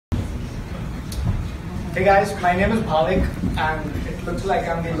Hey guys, my name is Bhavik, and it looks like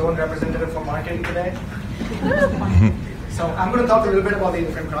I'm the lone representative for marketing today. So I'm going to talk a little bit about the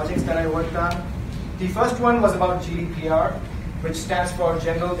different projects that I worked on. The first one was about GDPR, which stands for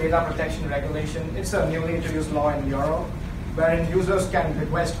General Data Protection Regulation. It's a newly introduced law in Europe, wherein users can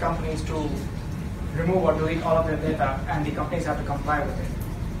request companies to remove or delete all of their data, and the companies have to comply with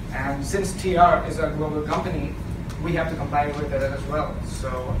it. And since TR is a global company, we have to comply with it as well.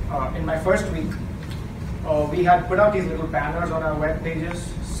 So in my first week, we had put out these little banners on our web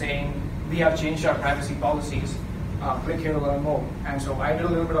pages saying we have changed our privacy policies. Click here to learn more. And so I did a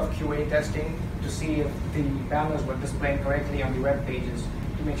little bit of QA testing to see if the banners were displaying correctly on the web pages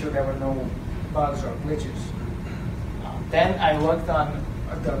to make sure there were no bugs or glitches. Then I worked on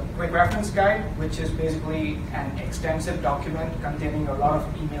the quick reference guide, which is basically an extensive document containing a lot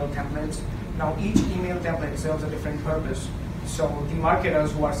of email templates. Now each email template serves a different purpose. So the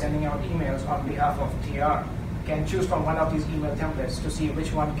marketers who are sending out emails on behalf of TR can choose from one of these email templates to see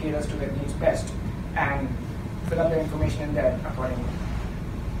which one caters to their needs best and fill up their information in there accordingly.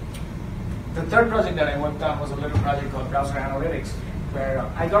 The third project that I worked on was a little project called Browser Analytics, where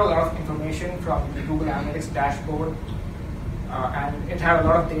I got a lot of information from the Google Analytics dashboard, and it had a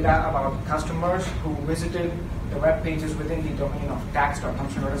lot of data about customers who visited the web pages within the domain of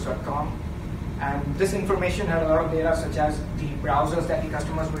tax.thomsonreuters.com. And this information had a lot of data such as the browsers that the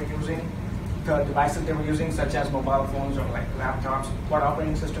customers were using, the devices they were using such as mobile phones or like laptops, what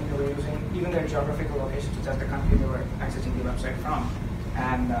operating system they were using, even their geographical location such as the country they were accessing the website from.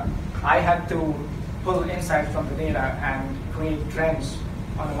 And I had to pull insights from the data and create trends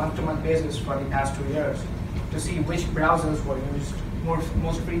on a month-to-month basis for the past 2 years to see which browsers were used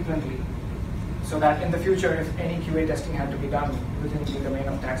most frequently, so that in the future, if any QA testing had to be done within the domain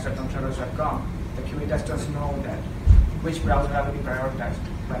of tax.thomsonreuters.com, the QA testers know that which browser had to be prioritized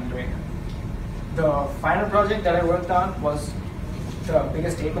when doing it. The final project that I worked on was the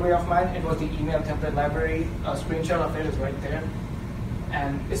biggest takeaway of mine. It was the email template library. A screenshot of it is right there.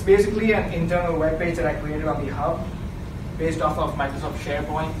 And it's basically an internal web page that I created on the hub based off of Microsoft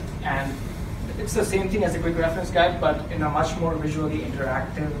SharePoint. And it's the same thing as the quick reference guide, but in a much more visually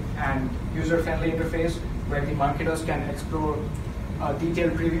interactive and user-friendly interface where the marketers can explore a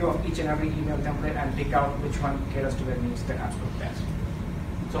detailed preview of each and every email template and pick out which one caters to their needs the absolute best.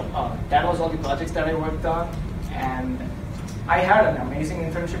 So that was all the projects that I worked on, and I had an amazing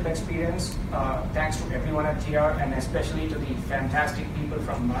internship experience thanks to everyone at TR and especially to the fantastic people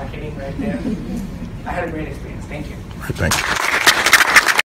from marketing right there. I had a great experience. Thank you. Thank you.